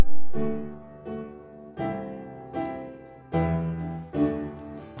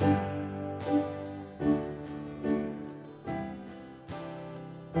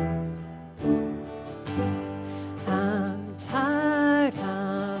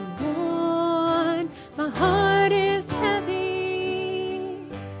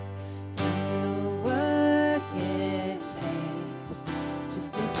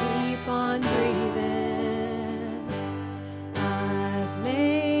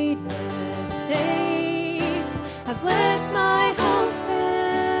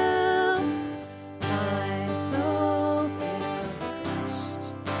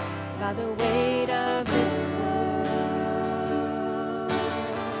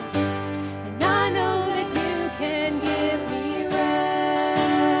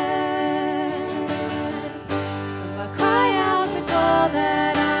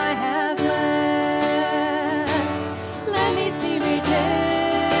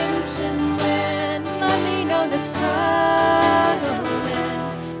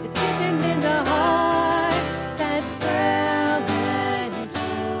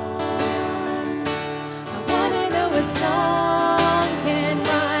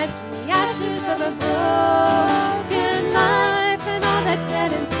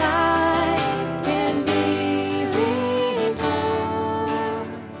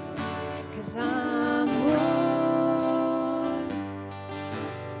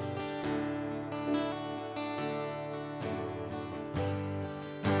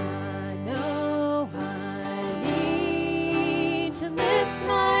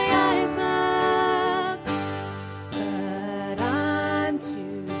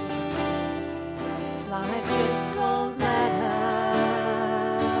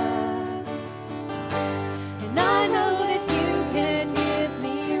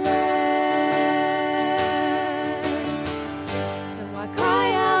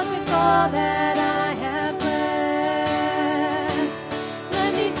that I have left.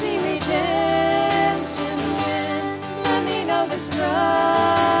 Let me see redemption win. Let me know the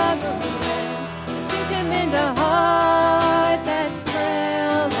struggle ends. That you can mend a heart that's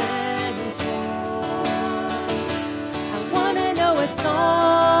frail and torn. I want to know a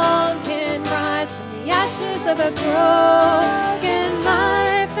song can rise from the ashes of a broken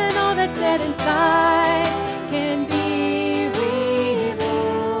life, and all that's dead inside can be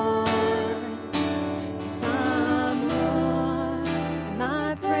reborn. 'Cause I'm worn,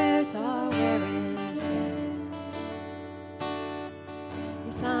 my prayers are wearing thin.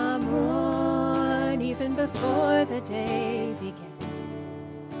 Yes, I'm worn even before the day begins.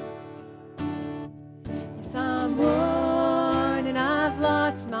 Yes, I'm worn and I've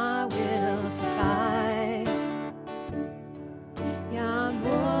lost my will to fight. Yeah, I'm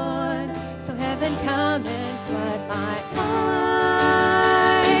worn, so heaven come and flood my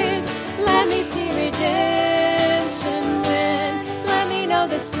eyes. Let me see redemption win. Let me know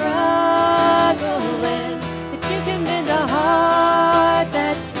the struggle ends. That you can mend a heart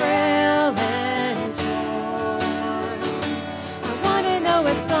that's frail and torn. I want to know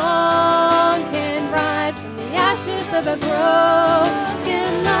a song can rise from the ashes of a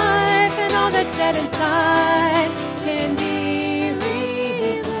broken life, and all that's dead inside can be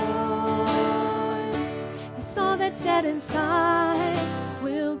reborn. Yes, all that's dead inside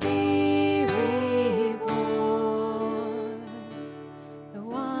will be reborn.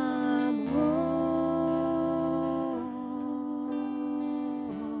 Though I'm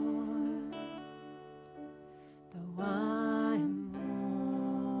worn, though I'm worn.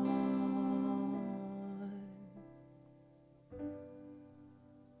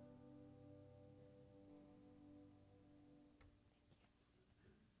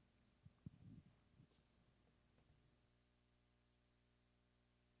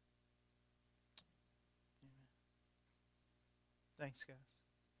 Thanks, guys.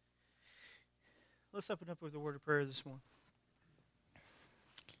 Let's open up with a word of prayer this morning.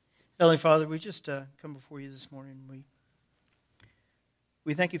 Heavenly Father, we just come before you this morning.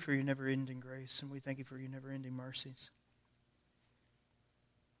 We thank you for your never-ending grace, and we thank you for your never-ending mercies.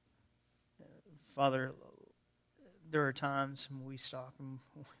 Father, there are times when we stop and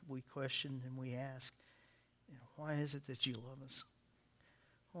we question and we ask, why is it that you love us?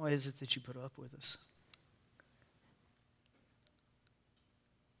 Why is it that you put up with us?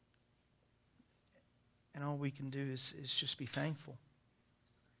 And all we can do is just be thankful.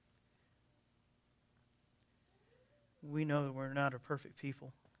 We know that we're not a perfect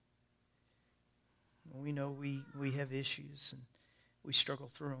people. We know we have issues and we struggle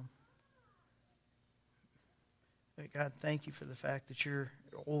through them. But God, thank you for the fact that you're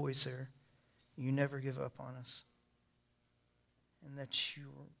always there. You never give up on us. And that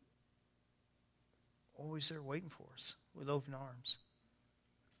you're always there waiting for us with open arms.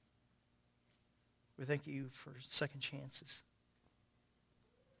 We thank you for second chances.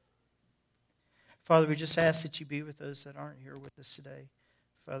 Father, we just ask that you be with those that aren't here with us today.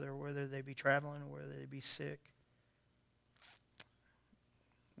 Father, whether they be traveling or whether they be sick,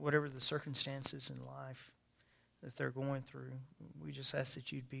 whatever the circumstances in life that they're going through, we just ask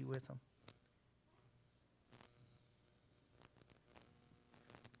that you'd be with them.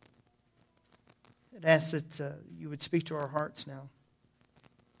 I'd ask that you would speak to our hearts now.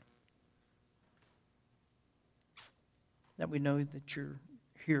 That we know that you're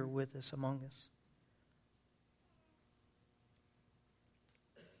here with us, among us.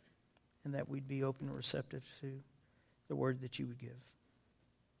 And that we'd be open and receptive to the word that you would give.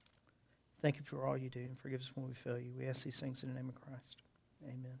 Thank you for all you do, and forgive us when we fail you. We ask these things in the name of Christ.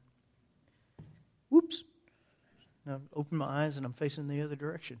 Amen. Whoops. Now I've opened my eyes and I'm facing the other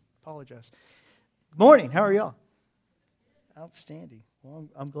direction. Apologize. Good morning. How are y'all? Outstanding. Well,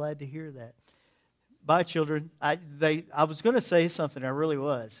 I'm glad to hear that. Bye, children. I was going to say something. I really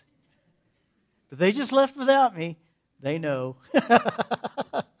was. But they just left without me. They know.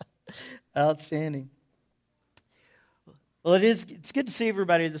 Outstanding. Well, it's good to see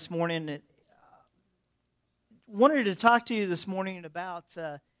everybody this morning. Wanted to talk to you this morning about,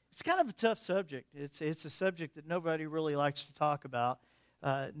 it's kind of a tough subject. It's a subject that nobody really likes to talk about.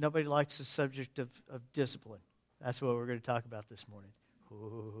 Nobody likes the subject of discipline. That's what we're going to talk about this morning.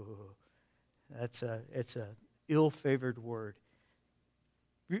 Ooh, it's a ill-favored word.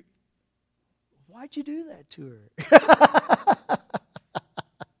 Why'd you do that to her?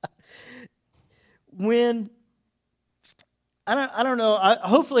 I don't know.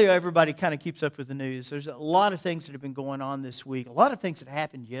 Hopefully everybody kind of keeps up with the news. There's a lot of things that have been going on this week. A lot of things that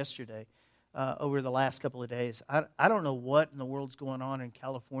happened yesterday. over the last couple of days. I don't know what in the world's going on in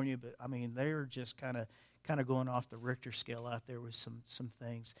California, but I mean they're just kind of going off the Richter scale out there with some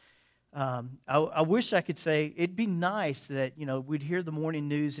things. I wish I could say it'd be nice that we'd hear the morning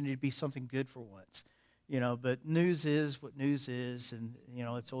news and it'd be something good for once, But news is what news is, and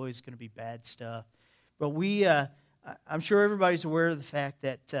it's always going to be bad stuff. But I'm sure everybody's aware of the fact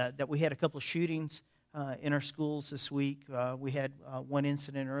that we had a couple of shootings in our schools this week. We had one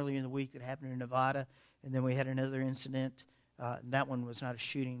incident earlier in the week that happened in Nevada, and then we had another incident. And that one was not a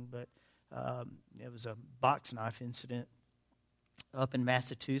shooting, but it was a box knife incident up in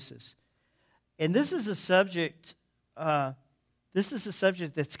Massachusetts. And this is a subject. This is a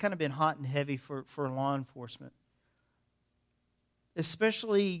subject that's kind of been hot and heavy for law enforcement,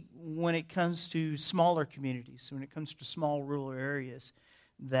 especially when it comes to smaller communities, when it comes to small rural areas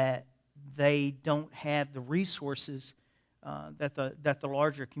that they don't have the resources that the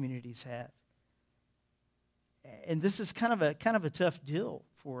larger communities have. And this is kind of a tough deal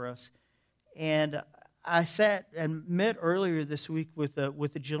for us. And I sat and met earlier this week with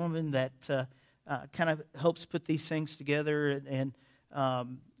a gentleman that kind of helps put these things together, and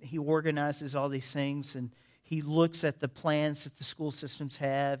he organizes all these things, and he looks at the plans that the school systems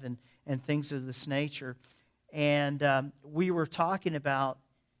have and things of this nature. And we were talking about,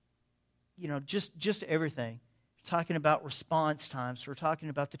 just everything. We're talking about response times. We're talking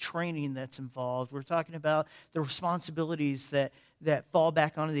about the training that's involved. We're talking about the responsibilities that fall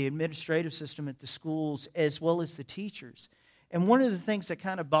back onto the administrative system at the schools as well as the teachers. And one of the things that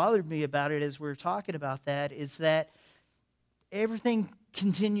kind of bothered me about it as we were talking about that is that everything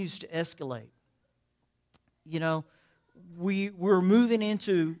continues to escalate. We're moving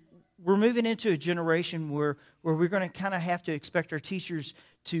into a generation where we're going to kind of have to expect our teachers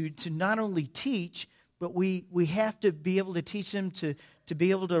to not only teach, but we have to be able to teach them to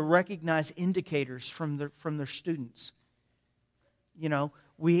be able to recognize indicators from their students.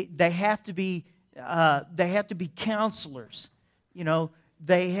 They have to be counselors. Not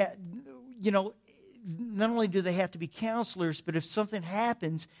only do they have to be counselors, but if something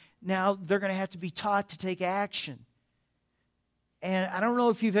happens, now they're going to have to be taught to take action. And I don't know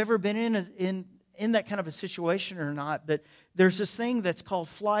if you've ever been in that kind of a situation or not, but there's this thing that's called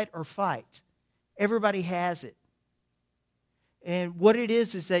flight or fight. Everybody has it. And what it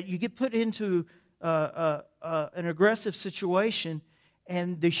is that you get put into an aggressive situation,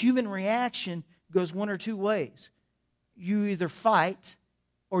 and the human reaction goes one or two ways. You either fight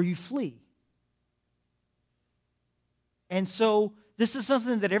or you flee. And so this is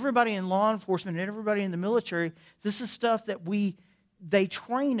something that everybody in law enforcement and everybody in the military, this is stuff that they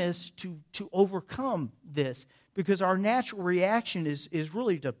train us to overcome this, because our natural reaction is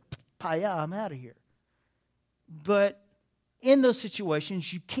really to, "Paya, I'm out of here." But in those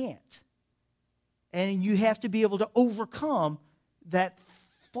situations, you can't. And you have to be able to overcome that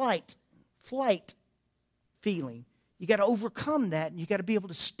flight feeling. You got to overcome that, and you got to be able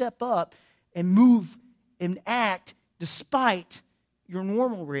to step up and move and act despite your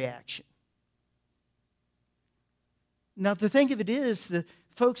normal reaction. Now, the thing of it is, the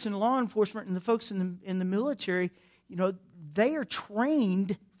folks in law enforcement and the folks in the military, they are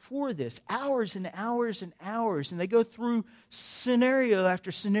trained for this, hours and hours and hours, and they go through scenario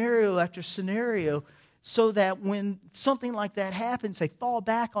after scenario after scenario, so that when something like that happens, they fall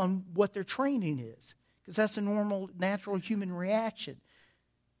back on what their training is, because that's a normal, natural human reaction.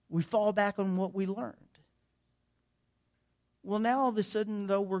 We fall back on what we learned. Well, now all of a sudden,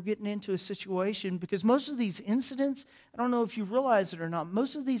 though, we're getting into a situation, because most of these incidents, I don't know if you realize it or not,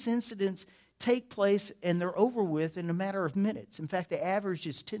 most of these incidents take place and they're over with in a matter of minutes. In fact, the average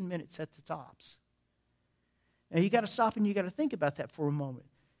is 10 minutes at the tops. Now, you got to stop and you got to think about that for a moment.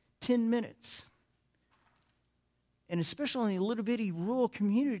 10 minutes. And especially in the little bitty rural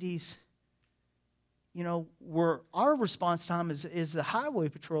communities, where our response time is the highway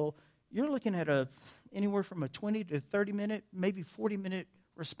patrol, you're looking at anywhere from a 20 to 30 minute, maybe 40 minute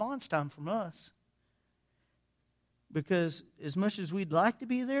response time from us. Because as much as we'd like to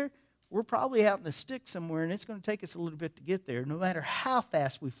be there, we're probably out in the sticks somewhere, and it's going to take us a little bit to get there, no matter how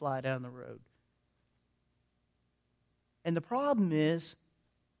fast we fly down the road. And the problem is,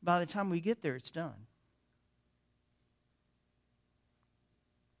 by the time we get there, it's done.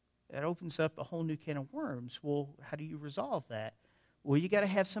 That opens up a whole new can of worms. Well, how do you resolve that? Well, you got to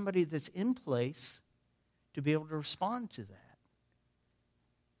have somebody that's in place to be able to respond to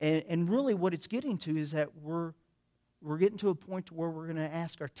that. And really what it's getting to is that we're getting to a point to where we're going to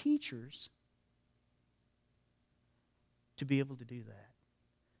ask our teachers to be able to do that.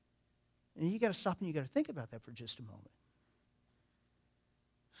 And you got to stop and you got to think about that for just a moment.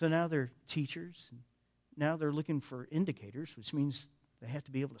 So now they're teachers. And now they're looking for indicators, which means they have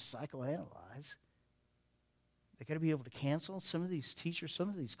to be able to psychoanalyze. They got to be able to cancel. Some of these teachers, some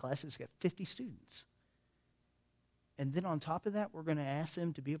of these classes got 50 students. And then on top of that, we're going to ask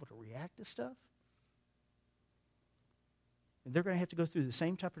them to be able to react to stuff. And they're going to have to go through the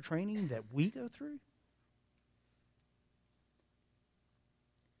same type of training that we go through.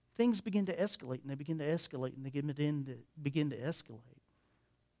 Things begin to escalate, and they begin to escalate, and they begin to escalate.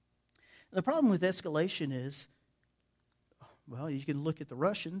 The problem with escalation is, well, you can look at the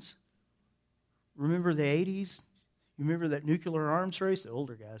Russians. Remember the 80s? You remember that nuclear arms race? The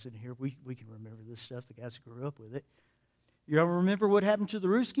older guys in here, we can remember this stuff, the guys who grew up with it. You all remember what happened to the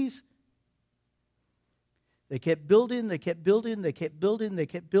Ruskies? They kept building, they kept building, they kept building, they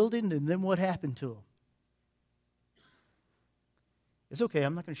kept building, and then what happened to them? It's okay,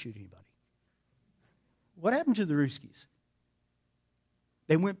 I'm not going to shoot anybody. What happened to the Ruskies?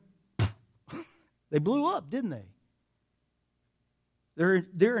 They went, they blew up, didn't they?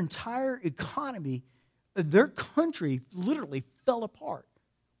 Their entire economy, their country literally fell apart.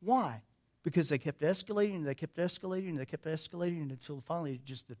 Why? Because they kept escalating, they kept escalating, they kept escalating until finally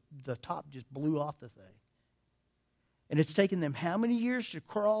just the top just blew off the thing. And it's taken them how many years to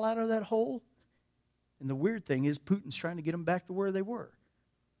crawl out of that hole? And the weird thing is Putin's trying to get them back to where they were.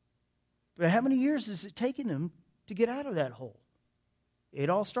 But how many years has it taken them to get out of that hole? It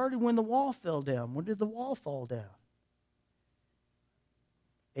all started when the wall fell down. When did the wall fall down?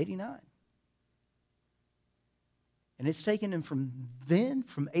 89. And it's taken them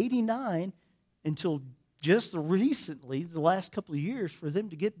from 89 until just recently, the last couple of years, for them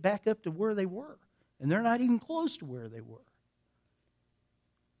to get back up to where they were. And they're not even close to where they were.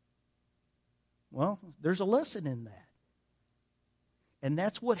 Well, there's a lesson in that. And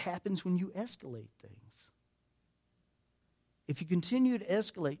that's what happens when you escalate things. If you continue to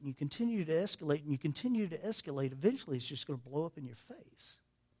escalate and you continue to escalate and you continue to escalate, eventually it's just going to blow up in your face.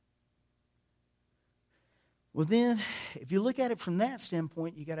 Well then, if you look at it from that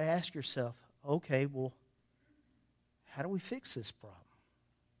standpoint, you got to ask yourself, okay, well, how do we fix this problem?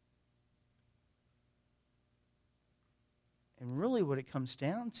 And really what it comes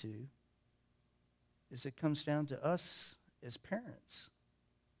down to is it comes down to us as parents.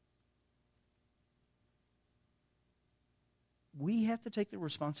 We have to take the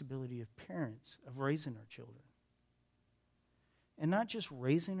responsibility of parents of raising our children. And not just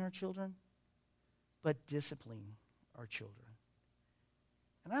raising our children, but disciplining our children.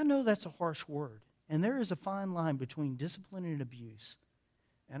 And I know that's a harsh word. And there is a fine line between discipline and abuse.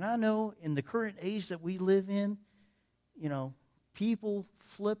 And I know in the current age that we live in, you know, people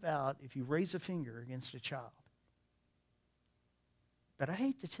flip out if you raise a finger against a child. But I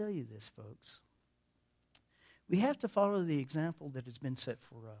hate to tell you this, folks. We have to follow the example that has been set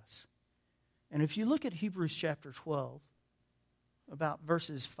for us. And if you look at Hebrews chapter 12, about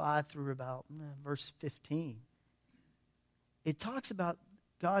verses 5 through about verse 15, it talks about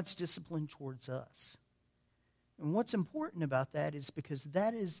God's discipline towards us. And what's important about that is because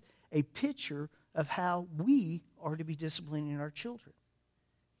that is a picture of how we are to be disciplining our children.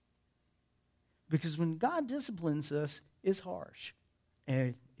 Because when God disciplines us, it's harsh.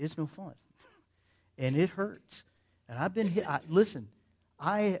 And it's no fun. And it hurts. And I've been hit. Listen,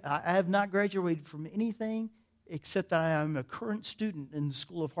 I have not graduated from anything except that I am a current student in the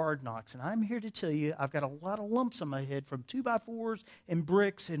School of Hard Knocks. And I'm here to tell you I've got a lot of lumps on my head from 2x4s and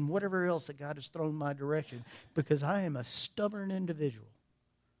bricks and whatever else that God has thrown my direction because I am a stubborn individual.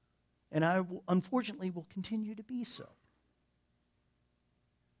 And I, unfortunately, will continue to be so.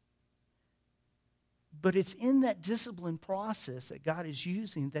 But it's in that discipline process that God is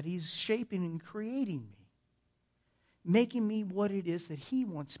using, that He's shaping and creating me, making me what it is that He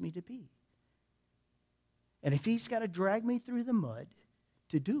wants me to be. And if He's got to drag me through the mud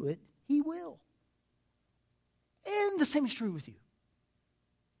to do it, He will. And the same is true with you.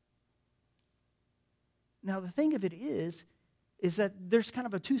 Now, the thing of it is that there's kind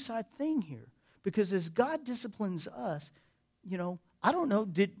of a two-side thing here. Because as God disciplines us, you know, I don't know,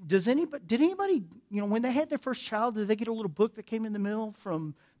 did anybody, you know, when they had their first child, did they get a little book that came in the mail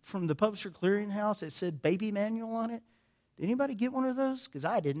from the Publisher Clearinghouse that said baby manual on it? Did anybody get one of those? Because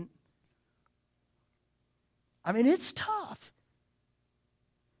I didn't. I mean, it's tough.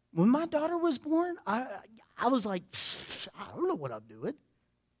 When my daughter was born, I was like, I don't know what I'm doing.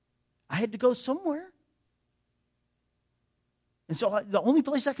 I had to go somewhere. And so the only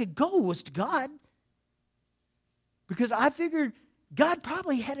place I could go was to God. Because I figured God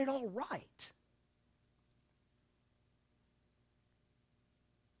probably had it all right.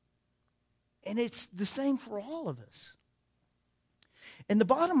 And it's the same for all of us. And the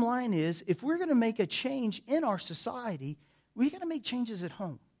bottom line is, if we're going to make a change in our society, we got to make changes at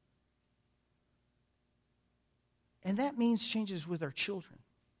home. And that means changes with our children.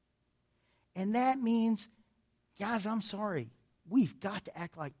 And that means, guys, I'm sorry, we've got to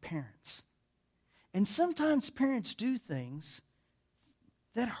act like parents. And sometimes parents do things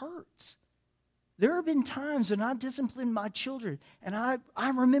that hurts. There have been times when I disciplined my children, and I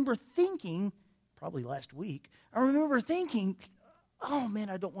remember thinking, probably last week, I remember thinking, oh man,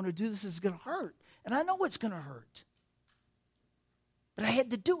 I don't want to do this, it's going to hurt. And I know it's going to hurt. But I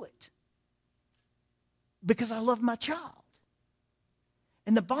had to do it because I love my child.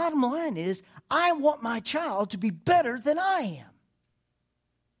 And the bottom line is, I want my child to be better than I am.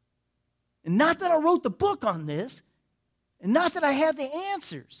 And not that I wrote the book on this, and not that I have the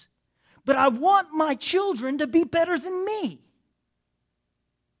answers, but I want my children to be better than me.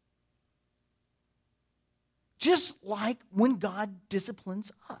 Just like when God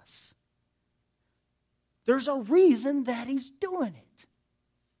disciplines us. There's a reason that He's doing it.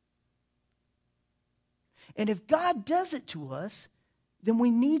 And if God does it to us, then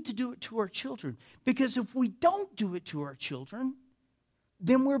we need to do it to our children. Because if we don't do it to our children,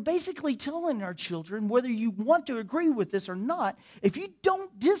 then we're basically telling our children, whether you want to agree with this or not, if you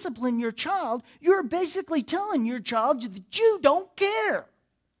don't discipline your child, you're basically telling your child that you don't care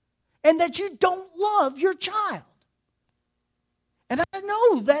and that you don't love your child. And I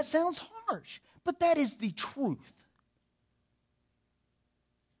know that sounds harsh, but that is the truth.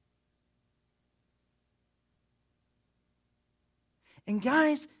 And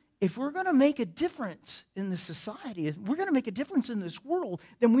guys, if we're going to make a difference in this society, if we're going to make a difference in this world,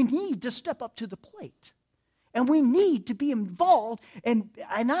 then we need to step up to the plate. And we need to be involved, and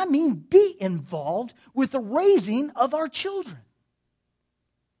I mean be involved, with the raising of our children.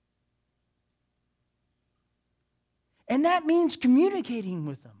 And that means communicating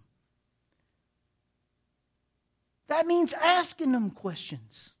with them. That means asking them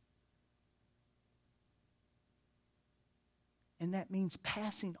questions. And that means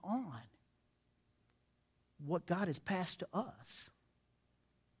passing on what God has passed to us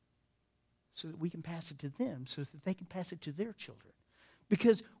so that we can pass it to them, so that they can pass it to their children.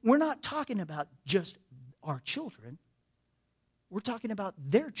 Because we're not talking about just our children. We're talking about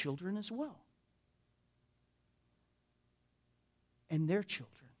their children as well. And their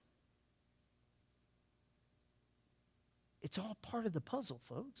children. It's all part of the puzzle,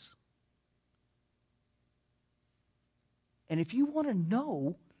 folks. And if you want to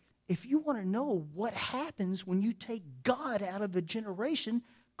know what happens when you take God out of a generation,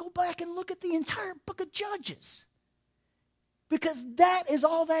 go back and look at the entire book of Judges. Because that is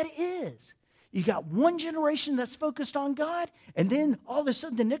all that is. You got one generation that's focused on God, and then all of a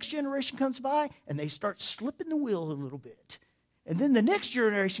sudden the next generation comes by and they start slipping the wheel a little bit. And then the next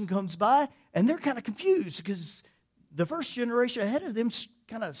generation comes by and they're kind of confused because the first generation ahead of them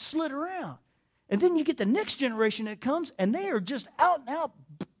kind of slid around. And then you get the next generation that comes, and they are just out and out,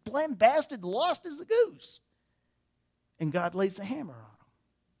 lambasted, lost as a goose. And God lays the hammer on them.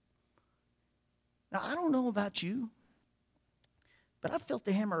 Now, I don't know about you, but I've felt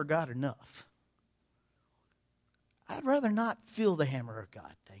the hammer of God enough. I'd rather not feel the hammer of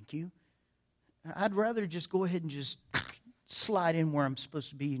God, thank you. I'd rather just go ahead and just slide in where I'm supposed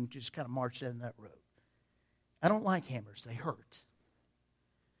to be and just kind of march down that road. I don't like hammers. They hurt.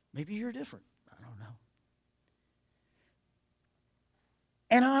 Maybe you're different. I don't know.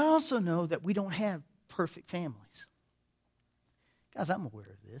 And I also know that we don't have perfect families. Guys, I'm aware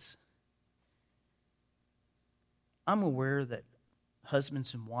of this. I'm aware that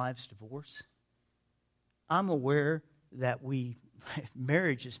husbands and wives divorce. I'm aware that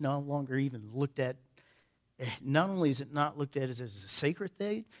marriage is no longer even looked at. Not only is it not looked at as a sacred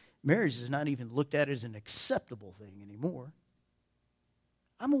thing, marriage is not even looked at as an acceptable thing anymore.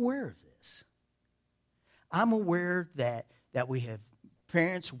 I'm aware of this. I'm aware that we have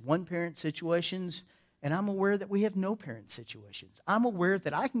parents, one-parent situations, and I'm aware that we have no-parent situations. I'm aware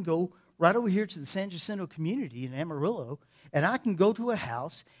that I can go right over here to the San Jacinto community in Amarillo, and I can go to a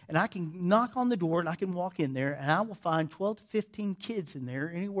house, and I can knock on the door, and I can walk in there, and I will find 12 to 15 kids in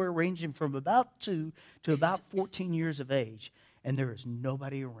there, anywhere ranging from about 2 to about 14 years of age, and there is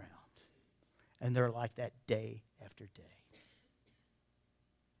nobody around. And they're like that day after day.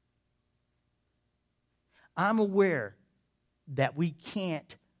 I'm aware that we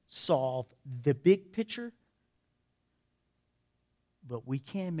can't solve the big picture, but we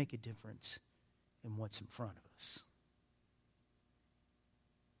can make a difference in what's in front of us.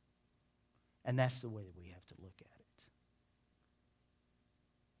 And that's the way that we have to look at it.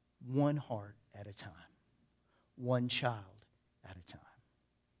 One heart at a time. One child at a time.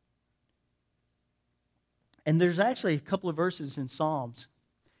 And there's actually a couple of verses in Psalms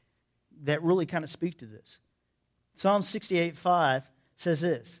that really kind of speak to this. Psalm 68:5 says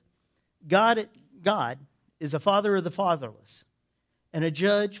this: God is a father of the fatherless and a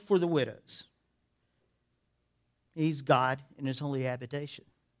judge for the widows. He's God in his holy habitation.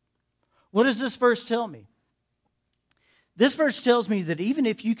 What does this verse tell me? This verse tells me that even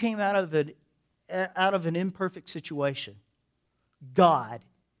if you came out of an imperfect situation, God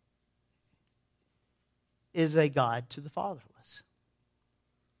is a God to the fatherless.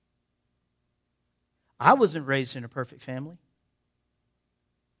 I wasn't raised in a perfect family.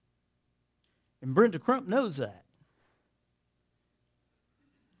 And Brenda Crump knows that.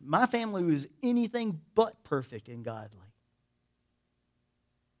 My family was anything but perfect and godly.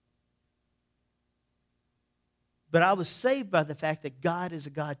 But I was saved by the fact that God is a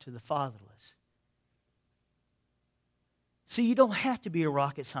God to the fatherless. See, you don't have to be a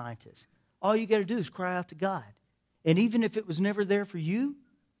rocket scientist. All you got to do is cry out to God. And even if it was never there for you,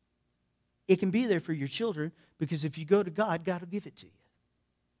 it can be there for your children, because if you go to God, God will give it to you.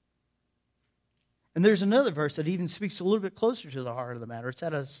 And there's another verse that even speaks a little bit closer to the heart of the matter. It's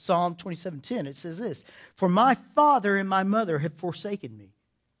out of Psalm 27:10. It says this: "For my father and my mother have forsaken me.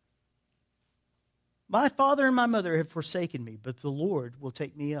 My father and my mother have forsaken me, but the Lord will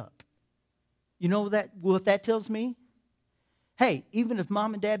take me up." You know what that tells me? Hey, even if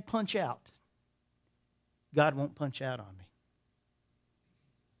mom and dad punch out, God won't punch out on me.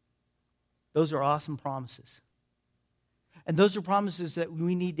 Those are awesome promises. And those are promises that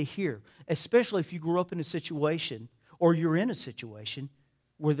we need to hear, especially if you grew up in a situation or you're in a situation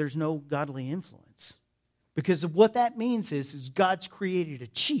where there's no godly influence. Because of what that means is God's created a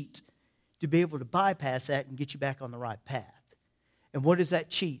cheat to be able to bypass that and get you back on the right path. And what is that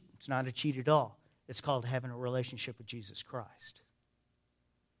cheat? It's not a cheat at all. It's called having a relationship with Jesus Christ.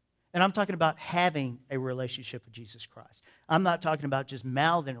 And I'm talking about having a relationship with Jesus Christ. I'm not talking about just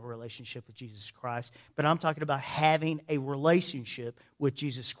mouthing a relationship with Jesus Christ, but I'm talking about having a relationship with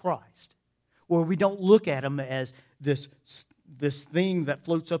Jesus Christ, where we don't look at him as this thing that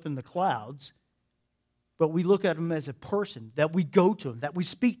floats up in the clouds, but we look at him as a person, that we go to him, that we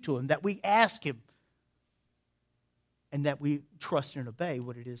speak to him, that we ask him, and that we trust and obey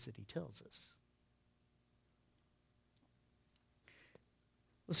what it is that he tells us.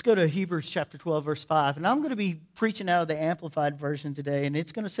 Let's go to Hebrews chapter 12, verse 5. And I'm going to be preaching out of the Amplified Version today. And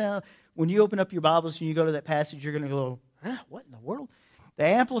it's going to sound, when you open up your Bibles and you go to that passage, you're going to go, what in the world? The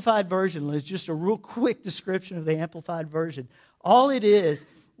Amplified Version is just a real quick description of the Amplified Version. All it is,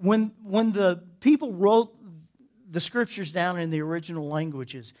 when the people wrote the scriptures down in the original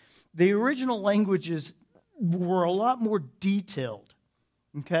languages were a lot more detailed.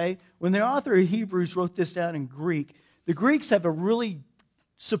 Okay? When the author of Hebrews wrote this down in Greek, the Greeks have a really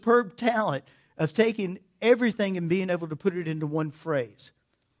superb talent of taking everything and being able to put it into one phrase.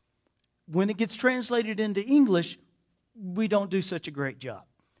 When it gets translated into English, we don't do such a great job.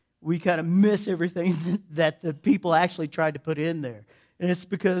 We kind of miss everything that the people actually tried to put in there. And it's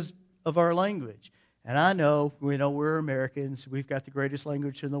because of our language. And I know, we're Americans. We've got the greatest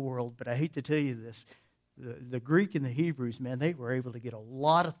language in the world. But I hate to tell you this. The Greek and the Hebrews, man, they were able to get a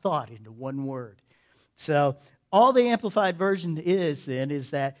lot of thought into one word. So all the Amplified Version is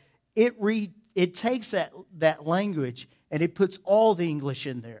that it takes that language and it puts all the English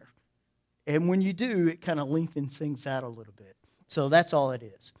in there. And when you do, it kind of lengthens things out a little bit. So that's all it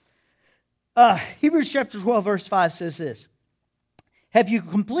is. Hebrews chapter 12, verse 5 says this: "Have you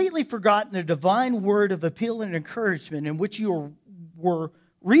completely forgotten the divine word of appeal and encouragement in which you were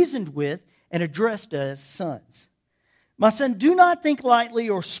reasoned with and addressed as sons? My son, do not think lightly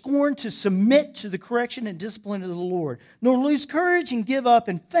or scorn to submit to the correction and discipline of the Lord, nor lose courage and give up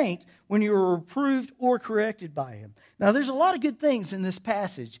and faint when you are reproved or corrected by him." Now, there's a lot of good things in this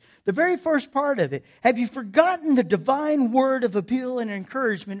passage. The very first part of it: have you forgotten the divine word of appeal and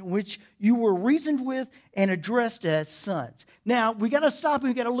encouragement in which you were reasoned with and addressed as sons? Now, we got to stop and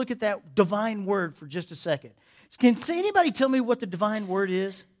we got to look at that divine word for just a second. Can anybody tell me what the divine word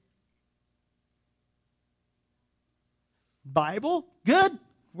is? Bible? Good.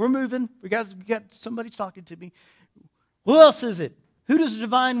 We're moving. We got somebody talking to me. Who else is it? Who does the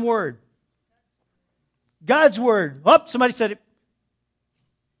divine word? God's word. Oh, somebody said it.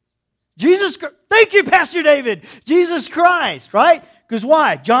 Jesus Christ. Thank you, Pastor David. Jesus Christ, right? Because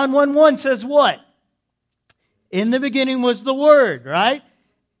why? John 1:1 says what? In the beginning was the Word, right?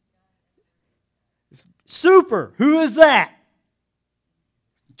 Super. Who is that?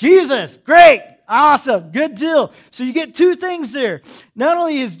 Jesus. Great. Awesome. Good deal. So you get two things there. Not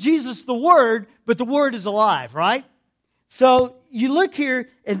only is Jesus the Word, but the Word is alive, right? So you look here,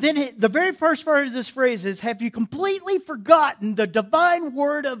 and then the very first part of this phrase is, have you completely forgotten the divine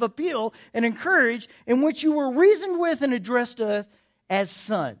word of appeal and encourage in which you were reasoned with and addressed to as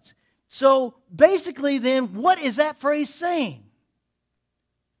sons? So basically then, what is that phrase saying?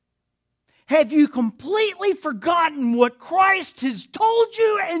 Have you completely forgotten what Christ has told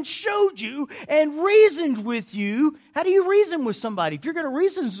you and showed you and reasoned with you? How do you reason with somebody? If you're going to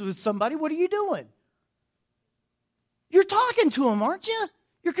reason with somebody, what are you doing? You're talking to them, aren't you?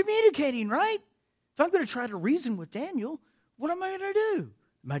 You're communicating, right? If I'm going to try to reason with Daniel, what am I going to do?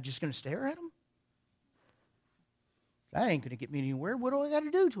 Am I just going to stare at him? That ain't going to get me anywhere. What do I got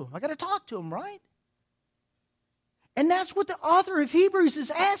to do to him? I got to talk to him, right? And that's what the author of Hebrews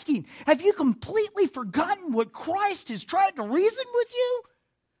is asking. Have you completely forgotten what Christ has tried to reason with you?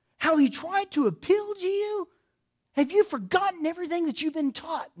 How he tried to appeal to you? Have you forgotten everything that you've been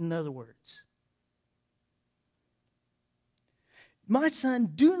taught, in other words? My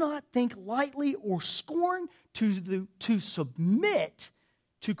son, do not think lightly or scorn to submit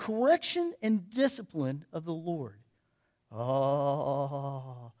to correction and discipline of the Lord.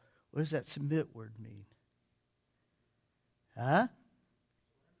 Oh, what does that submit word mean? Huh?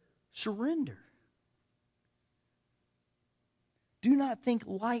 Surrender. Do not think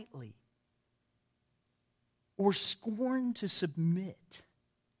lightly or scorn to submit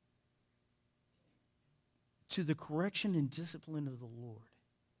to the correction and discipline of the Lord.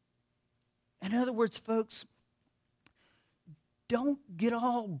 In other words, folks, don't get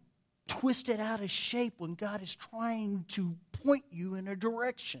all twisted out of shape when God is trying to point you in a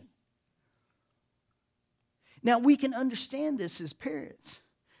direction. Now, we can understand this as parents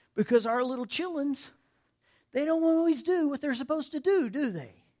because our little chillins, they don't always do what they're supposed to do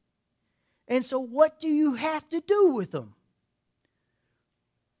they? And so what do you have to do with them?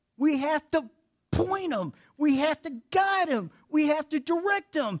 We have to point them. We have to guide them. We have to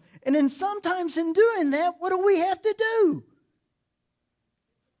direct them. And then sometimes in doing that, what do we have to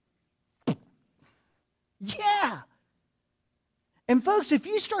do? Yeah. And folks, if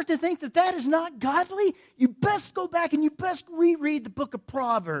you start to think that that is not godly, you best go back and you best reread the book of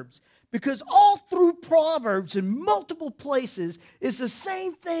Proverbs. Because all through Proverbs in multiple places is the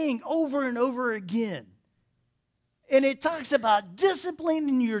same thing over and over again. And it talks about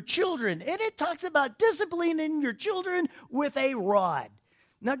disciplining your children. And it talks about disciplining your children with a rod.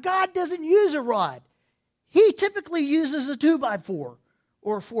 Now, God doesn't use a rod. He typically uses a 2x4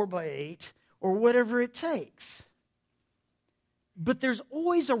 or a 4x8 or whatever it takes. But there's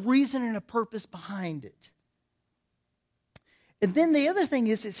always a reason and a purpose behind it. And then the other thing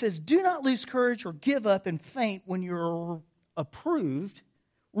is, it says, do not lose courage or give up and faint when you're reproved,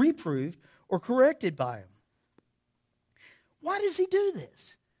 or corrected by him. Why does he do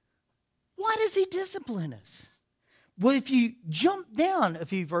this? Why does he discipline us? Well, if you jump down a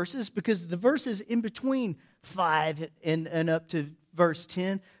few verses, because the verses in between 5 and up to verse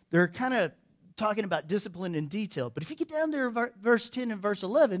 10, they're kind of talking about discipline in detail. But if you get down there, verse 10 and verse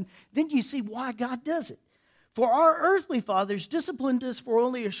 11, then you see why God does it. For our earthly fathers disciplined us for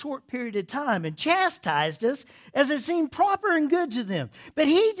only a short period of time and chastised us as it seemed proper and good to them. But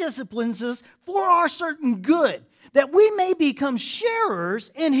he disciplines us for our certain good, that we may become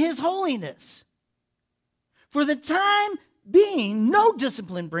sharers in his holiness. For the time being, no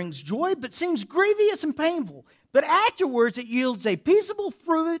discipline brings joy, but seems grievous and painful. But afterwards it yields a peaceable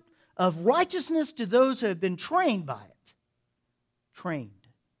fruit of righteousness to those who have been trained by it. Trained.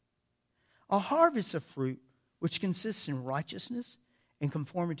 A harvest of fruit which consists in righteousness and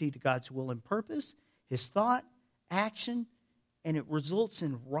conformity to God's will and purpose, his thought, action, and it results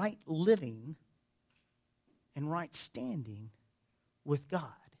in right living and right standing with God.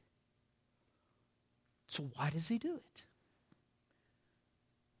 So why does he do it?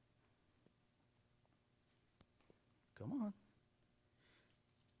 Come on.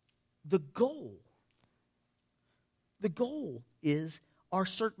 The goal is our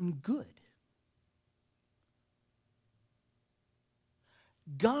certain good.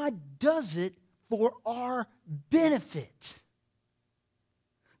 God does it for our benefit,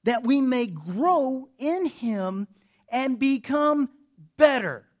 that we may grow in him and become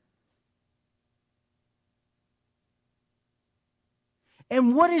better.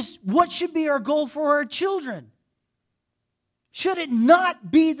 And what should be our goal for our children? Should it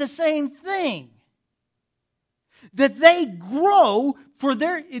not be the same thing? That they grow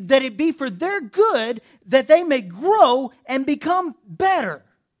that it be for their good, that they may grow and become better.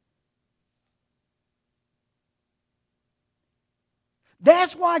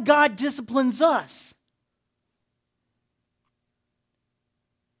 That's why God disciplines us.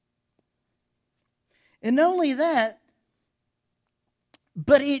 And not only that,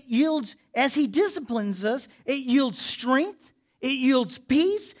 But it yields, as He disciplines us, it yields strength, it yields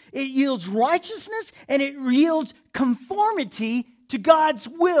peace, it yields righteousness, and it yields conformity to God's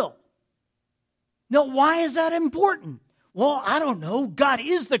will. Now, why is that important? Well, I don't know. God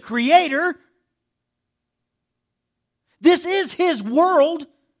is the Creator. This is His world.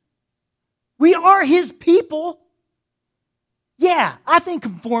 We are His people. Yeah, I think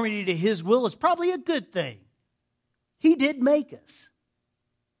conformity to His will is probably a good thing. He did make us.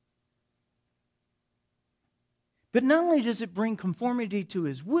 But not only does it bring conformity to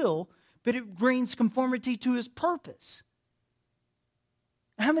His will, but it brings conformity to His purpose.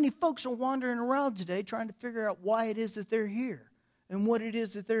 How many folks are wandering around today trying to figure out why it is that they're here and what it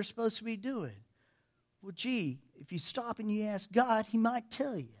is that they're supposed to be doing? Well, gee, if you stop and you ask God, He might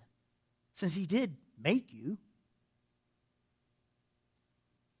tell you, since He did make you.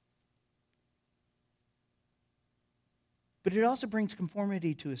 But it also brings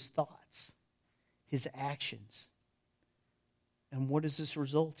conformity to His thoughts, His actions. And what does this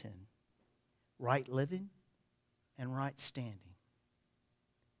result in? Right living and right standing.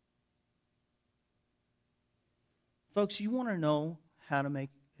 Folks, you want to know how to make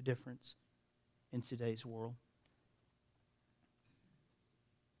a difference in today's world?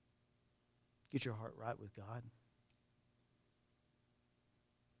 Get your heart right with God.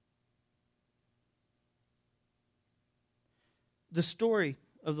 The story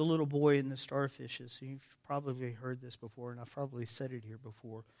of the little boy and the starfishes, you've probably heard this before, and I've probably said it here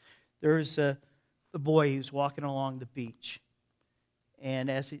before. There's a boy who's walking along the beach. And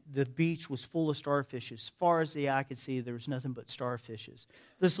the beach was full of starfishes. As far as the eye could see, there was nothing but starfishes.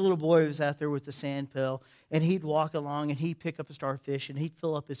 This little boy was out there with the sand pail, and he'd walk along, and he'd pick up a starfish, and he'd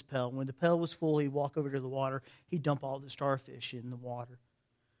fill up his pail. When the pail was full, he'd walk over to the water. He'd dump all the starfish in the water.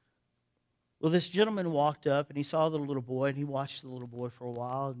 Well, this gentleman walked up, and he saw the little boy, and he watched the little boy for a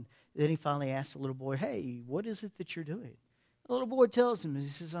while. And then he finally asked the little boy, "Hey, what is it that you're doing?" The little boy tells him, he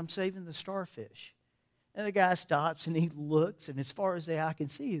says, "I'm saving the starfish." And the guy stops and he looks, and as far as the eye can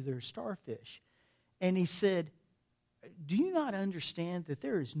see, there's starfish. And he said, "Do you not understand that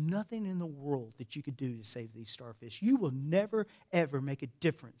there is nothing in the world that you could do to save these starfish? You will never, ever make a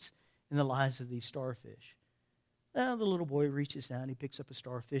difference in the lives of these starfish." Now the little boy reaches down, he picks up a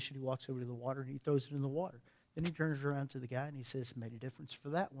starfish, and he walks over to the water, and he throws it in the water. Then he turns around to the guy, and he says, "Made a difference for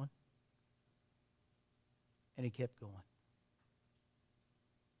that one." And he kept going.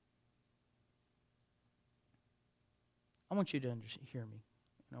 I want you to hear me,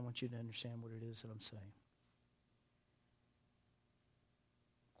 and I want you to understand what it is that I'm saying.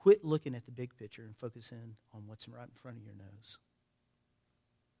 Quit looking at the big picture and focus in on what's right in front of your nose.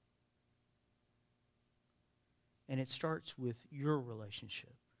 And it starts with your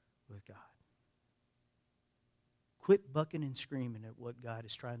relationship with God. Quit bucking and screaming at what God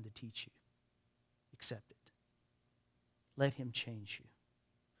is trying to teach you. Accept it. Let Him change you.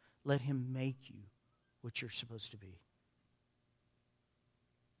 Let Him make you what you're supposed to be.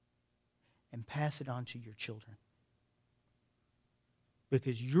 And pass it on to your children.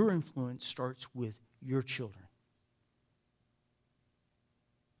 Because your influence starts with your children.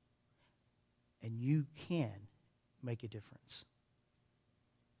 And you can make a difference.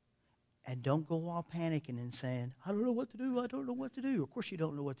 And don't go all panicking and saying, "I don't know what to do, I don't know what to do." Of course you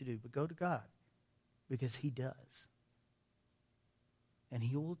don't know what to do, but go to God. Because He does. And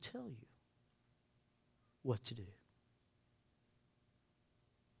He will tell you what to do.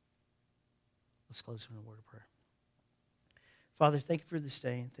 Let's close with a word of prayer. Father, thank you for this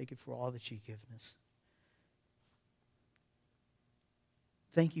day, and thank you for all that you've given us.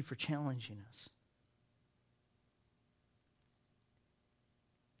 Thank you for challenging us.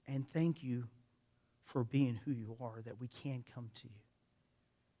 And thank you for being who you are, that we can come to you.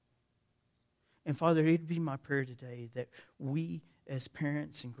 And Father, it'd be my prayer today that we as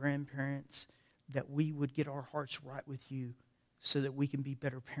parents and grandparents, that we would get our hearts right with you so that we can be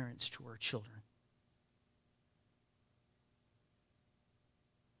better parents to our children.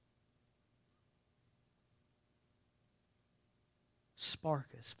 Spark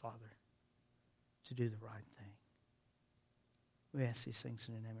us, Father, to do the right thing. We ask these things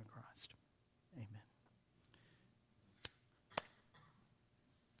in the name of Christ. Amen.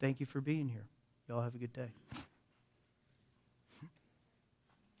 Thank you for being here. Y'all have a good day.